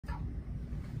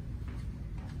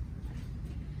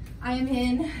I am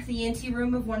in the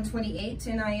anteroom of 128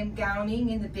 and I am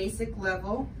gowning in the basic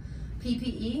level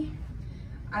PPE.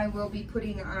 I will be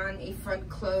putting on a front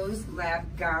closed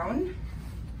lab gown.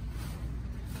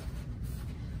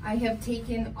 I have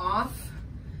taken off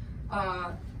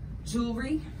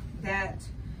jewelry that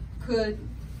could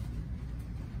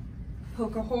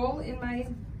poke a hole in my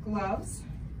gloves.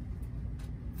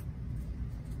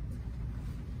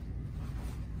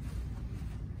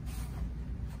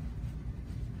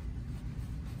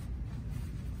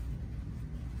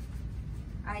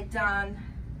 I don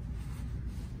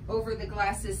over the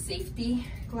glasses safety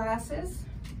glasses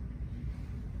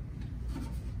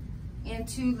and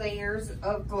 2 layers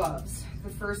of gloves. The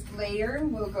first layer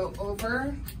will go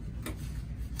over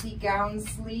the gown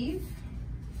sleeve.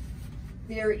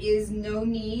 There is no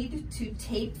need to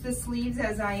tape the sleeves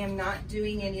as I am not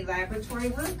doing any laboratory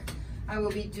work. I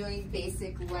will be doing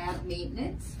basic lab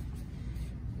maintenance.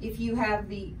 If you have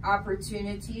the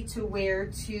opportunity to wear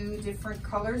 2 different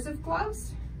colors of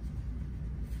gloves,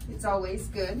 it's always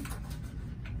good.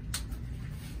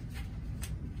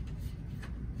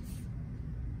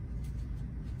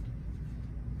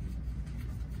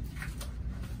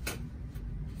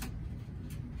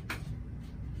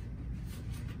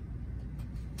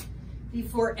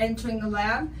 Before entering the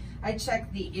lab, I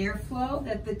check the airflow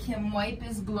that the Kim wipe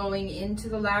is blowing into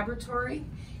the laboratory,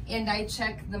 and I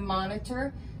check the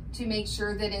monitor to make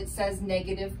sure that it says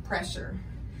negative pressure.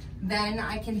 Then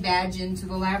I can badge into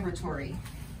the laboratory.